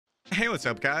Hey, what's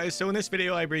up guys? So in this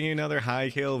video I bring you another high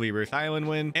kill Rebirth Island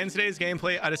win. In today's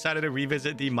gameplay I decided to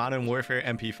revisit the Modern Warfare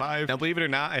Mp5. Now believe it or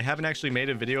not, I haven't actually made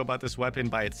a video about this weapon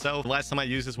by itself. The last time I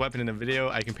used this weapon in a video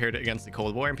I compared it against the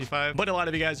Cold War Mp5, but a lot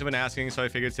of you guys have been asking, so I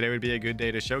figured today would be a good day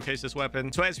to showcase this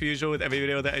weapon. So as per usual with every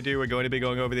video that I do, we're going to be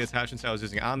going over the attachments I was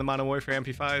using on the Modern Warfare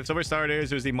Mp5. So for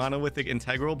starters, it was the monolithic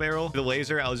integral barrel. For the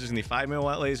laser I was using the 5mm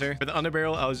watt laser. For the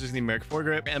underbarrel I was using the Merc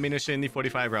foregrip. Ammunition, the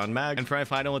 45 round mag. And for my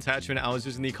final attachment I was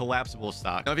using the collapsible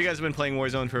stock. Now if you guys have been playing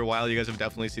Warzone for a while, you guys have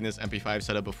definitely seen this MP5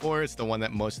 setup before. It's the one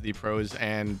that most of the pros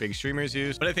and big streamers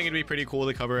use, but I think it'd be pretty cool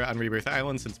to cover it on Rebirth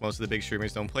Island since most of the big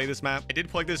streamers don't play this map. I did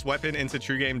plug this weapon into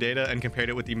TrueGameData and compared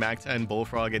it with the Mac 10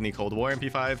 Bullfrog in the Cold War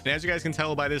Mp5. And as you guys can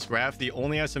tell by this graph, the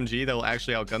only SMG that will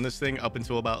actually outgun this thing up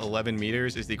until about 11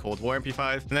 meters is the Cold War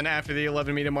Mp5. And then after the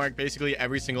 11 meter mark, basically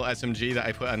every single SMG that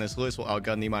I put on this list will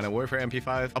outgun the Modern Warfare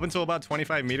Mp5. Up until about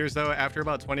 25 meters though, after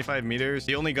about 25 meters,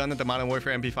 the only gun that the Modern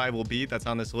Warfare Mp5 will beat that's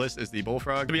on this list is the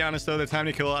Bullfrog. To be honest though, the time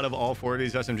to kill out of all four of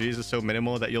these SMGs is so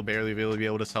minimal that you'll barely really be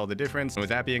able to tell the difference. And with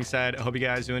that being said, I hope you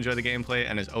guys do enjoy the gameplay,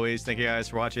 and as always, thank you guys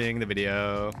for watching the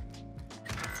video.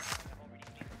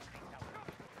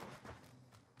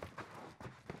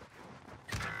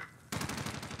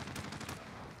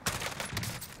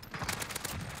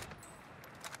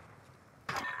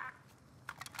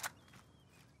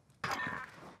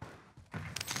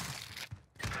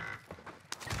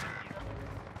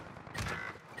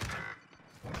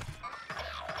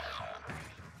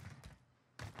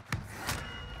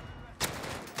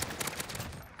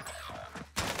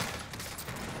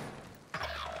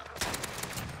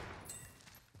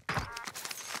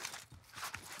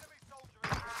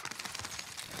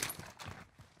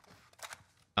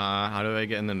 How do I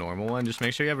get in the normal one? Just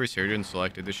make sure you have Resurgence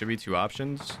selected. There should be two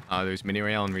options. There's Mini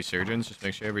Royale and Resurgence. Just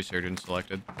make sure you have Resurgence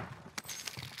selected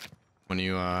when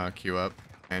you queue up,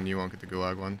 and you won't get the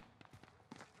Gulag one.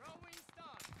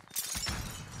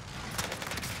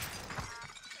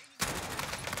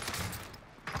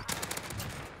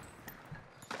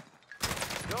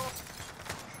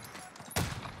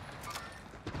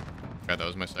 God, that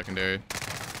was my secondary.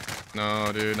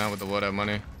 No, dude, not with the loadout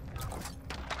money.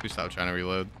 Please stop trying to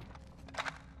reload.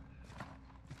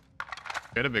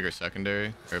 Get a bigger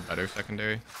secondary, or a better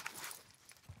secondary.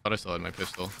 Thought I still had my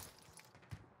pistol.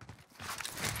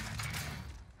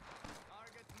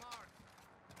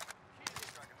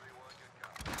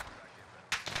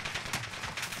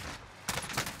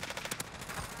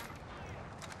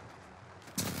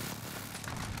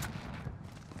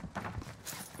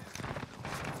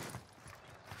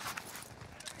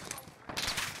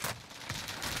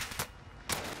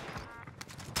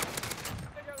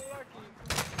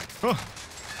 Oh.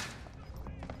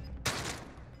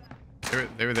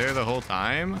 They were there the whole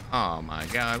time? Oh my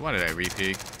god, why did I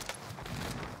re-peek?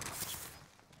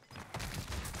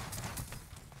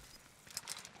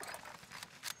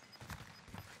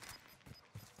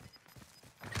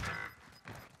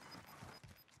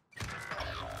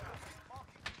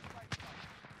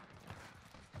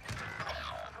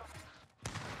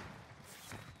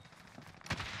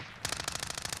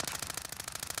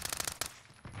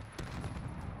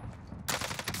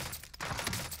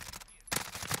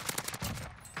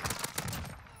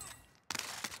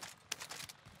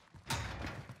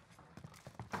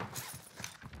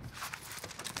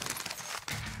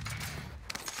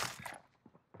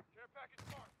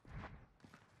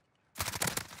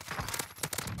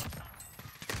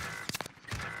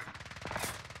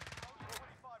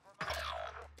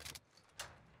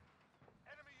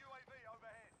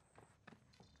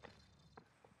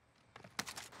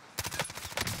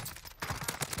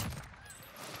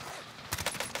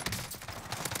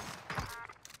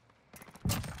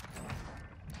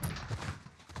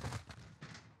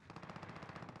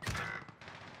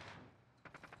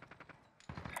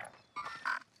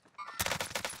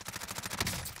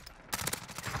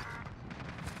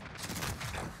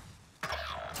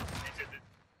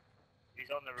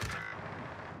 On the roof.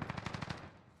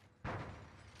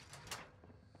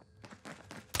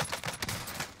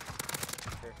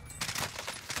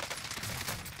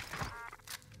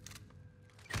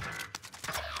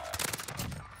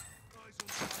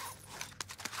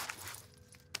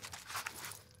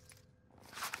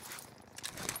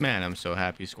 Man, I'm so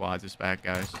happy Squads is back,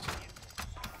 guys.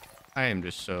 I am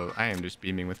just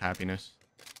beaming with happiness.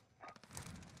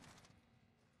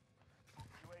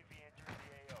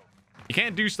 You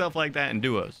can't do stuff like that in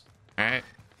duos, alright?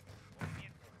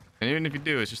 And even if you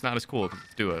do, it's just not as cool because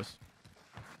it's duos.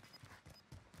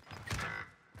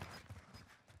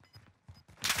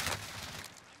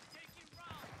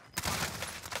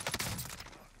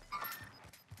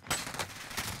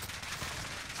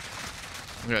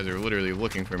 You guys are literally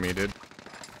looking for me, dude.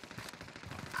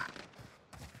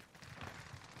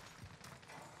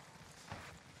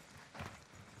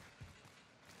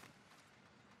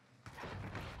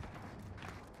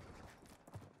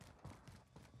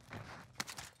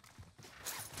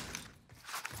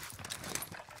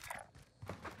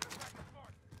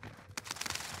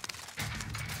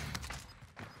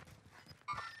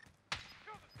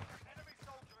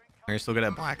 Are you still good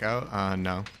at Blackout?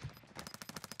 No.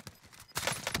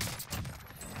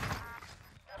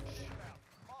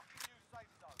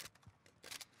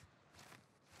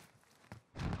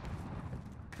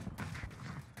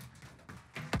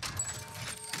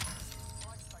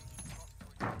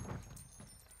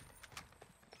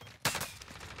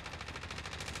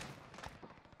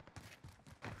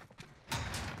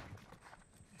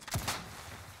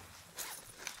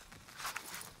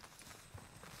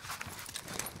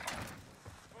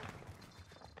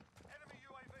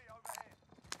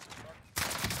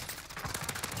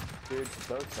 Dude,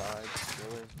 both sides,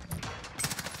 really.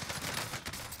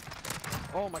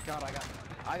 Oh my god,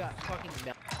 I got fucking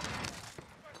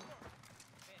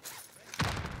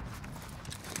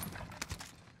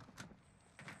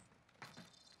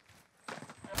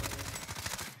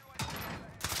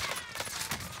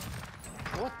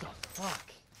What the fuck?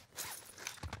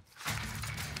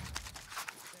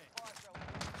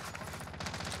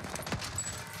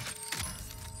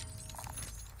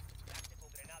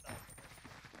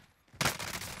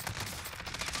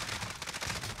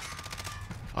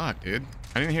 Fuck, dude.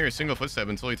 I didn't hear a single footstep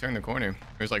until he turned the corner.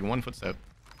 There's like one footstep.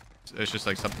 It's just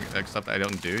like something like stuff that I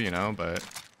don't do, you know, but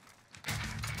I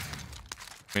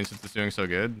mean, since it's doing so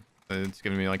good, it's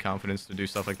giving me like confidence to do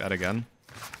stuff like that again.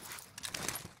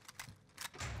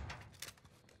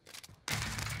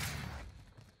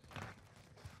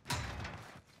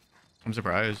 I'm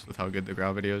surprised with how good the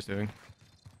growl video is doing.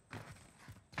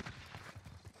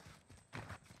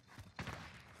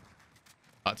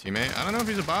 Bot teammate? I don't know if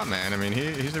he's a bot, man. I mean,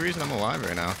 he's the reason I'm alive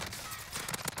right now.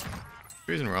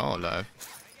 The reason we're all alive.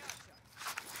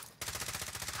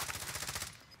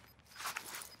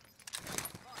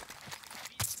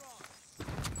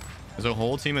 There's a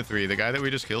whole team of 3. The guy that we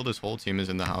just killed, his whole team is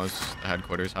in the house, the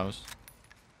headquarters house.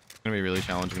 It's gonna be really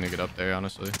challenging to get up there,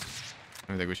 honestly.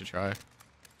 I think we should try.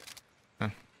 Huh.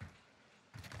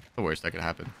 The worst that could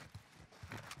happen.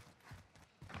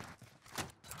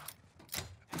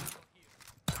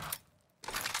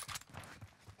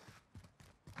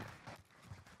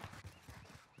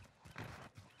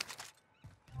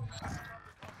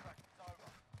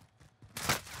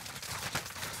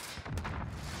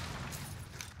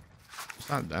 It's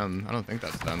not them. I don't think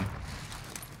that's them.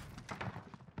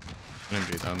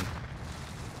 Couldn't be them.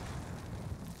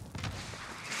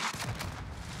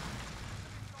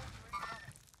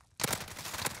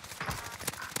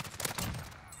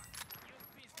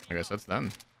 I guess that's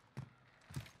them.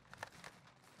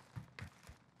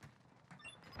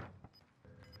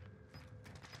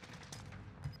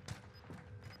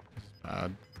 This is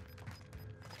bad.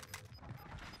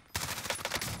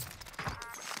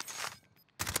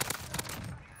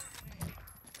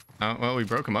 Oh, well, we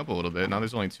broke him up a little bit. Now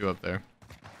there's only 2 up there.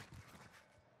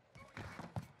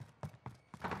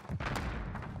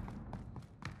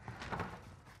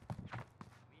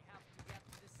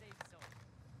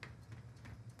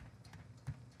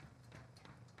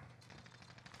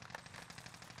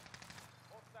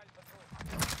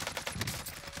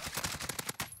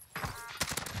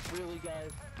 Really,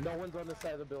 guys? No one's on this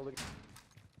side of the building.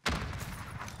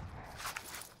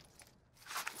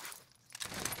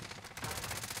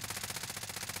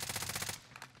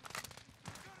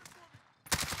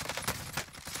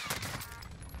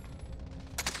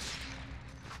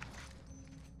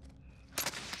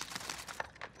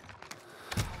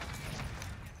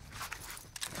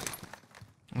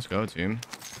 Let's go, team.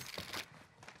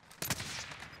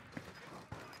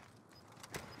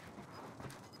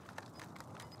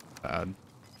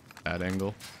 Bad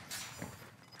angle.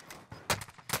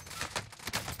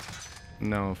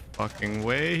 No fucking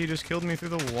way. He just killed me through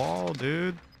the wall,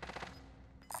 dude.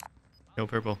 Yo,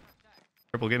 purple.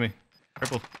 Purple, give me.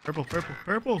 Purple, purple, purple,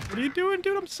 purple. What are you doing,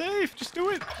 dude? I'm safe. Just do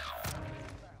it.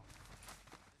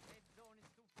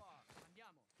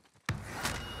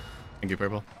 Thank you,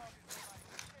 purple.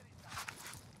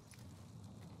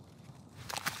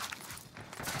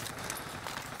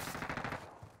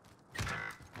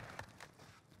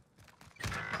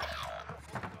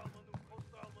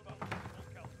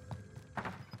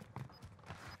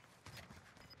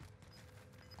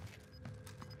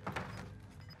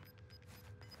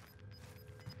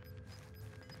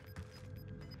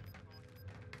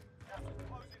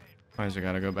 Why does it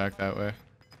gotta go back that way?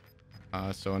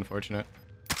 So unfortunate.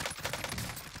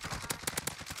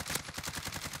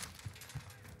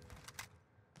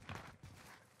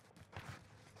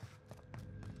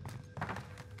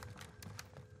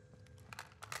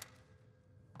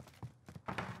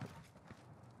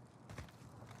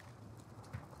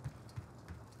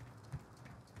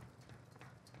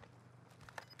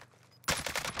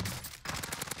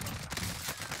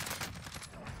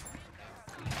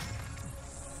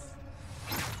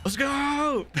 Let's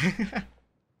go!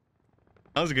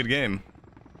 That was a good game.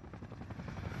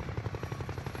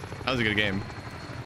 That was a good game.